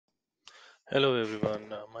Hello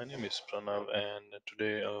everyone, my name is Pranav and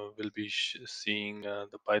today we'll be seeing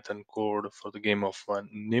the Python code for the game of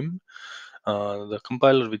NIM. The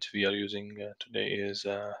compiler which we are using today is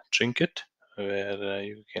Trinket, where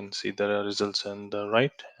you can see the results on the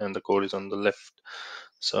right and the code is on the left.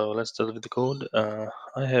 So let's start with the code.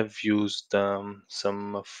 I have used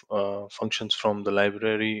some functions from the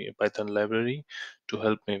library, Python library, to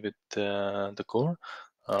help me with the code.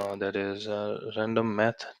 That is random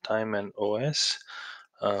math, time, and OS.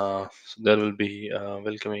 So there will be a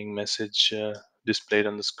welcoming message displayed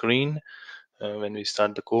on the screen when we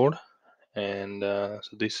start the code, and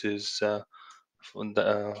so this is for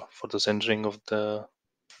the centering of the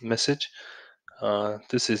message.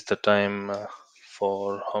 This is the time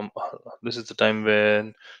for this is the time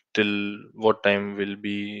when till what time will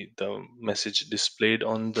be the message displayed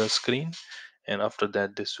on the screen, and after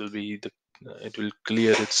that this will be the it will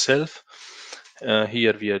clear itself.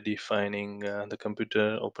 Here we are defining the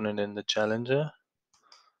computer opponent and the challenger,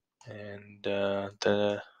 and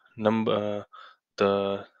the number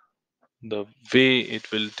the the way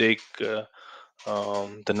it will take the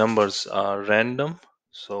numbers are random,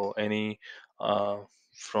 so any uh,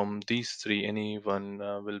 from these three anyone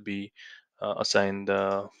will be assigned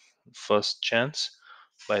the first chance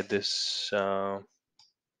by this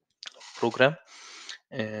program,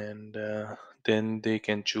 and then they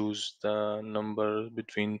can choose the number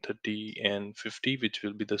between 30 and 50, which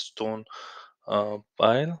will be the stone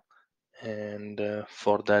pile. And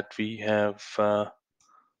for that we have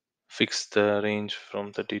fixed the range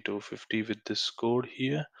from 30 to 50 with this code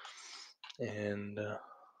here, and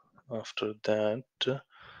after that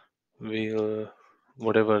we'll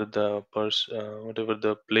whatever the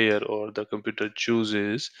player or the computer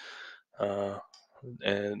chooses, uh,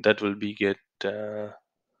 and that will be get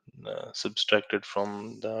subtracted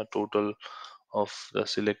from the total of the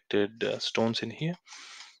selected stones in here.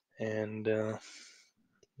 And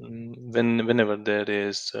whenever there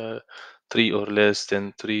is three or less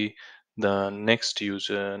than three, the next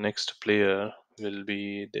player will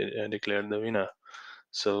be declared the winner.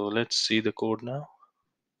 So let's see the code now.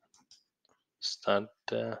 Start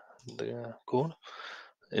the code.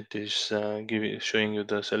 It is showing you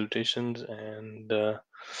the salutations, and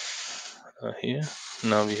here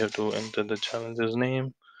now we have to enter the challenger's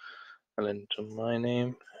name. I'll enter my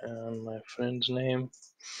name and my friend's name.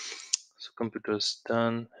 So computer's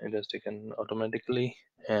done. It has taken automatically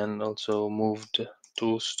and also moved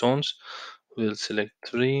two stones. We'll select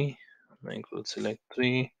three. Mike will select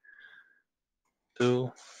three,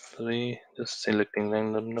 two, three. Just selecting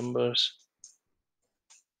random numbers.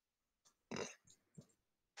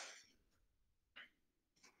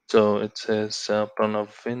 So it says Pranav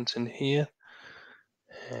wins in here,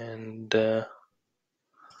 and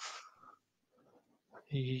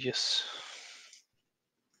yes.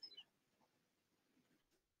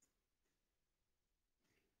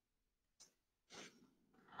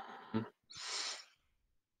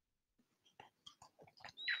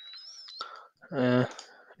 Uh,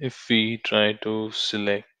 if we try to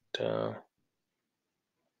select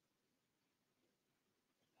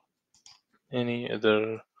any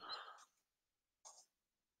other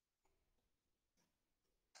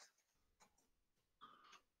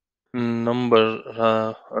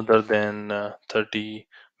number other than 30,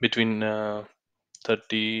 between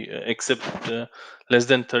 30, except less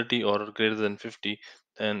than 30 or greater than 50,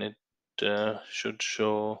 then it should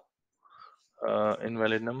show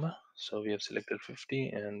invalid number. So we have selected 50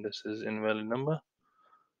 and this is invalid number.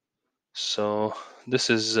 So this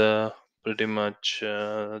is pretty much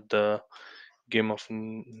the game of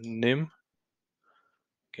NIM.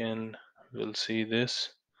 Again, we'll see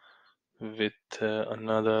this with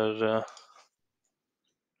another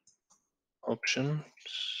options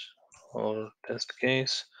or test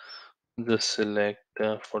case. Just select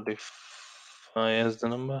 45 as the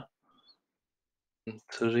number.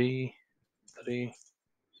 3, 3,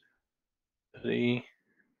 3.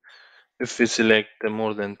 If we select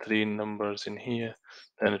more than three numbers in here,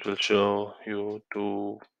 then it will show you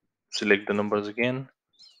to select the numbers again.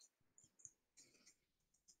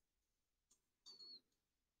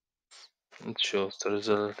 It shows the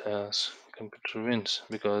result as computer wins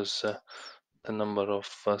because the number of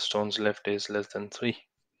stones left is less than 3.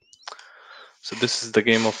 So this is the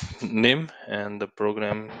game of NIM and the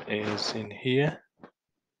program is in here.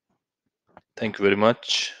 Thank you very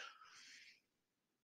much.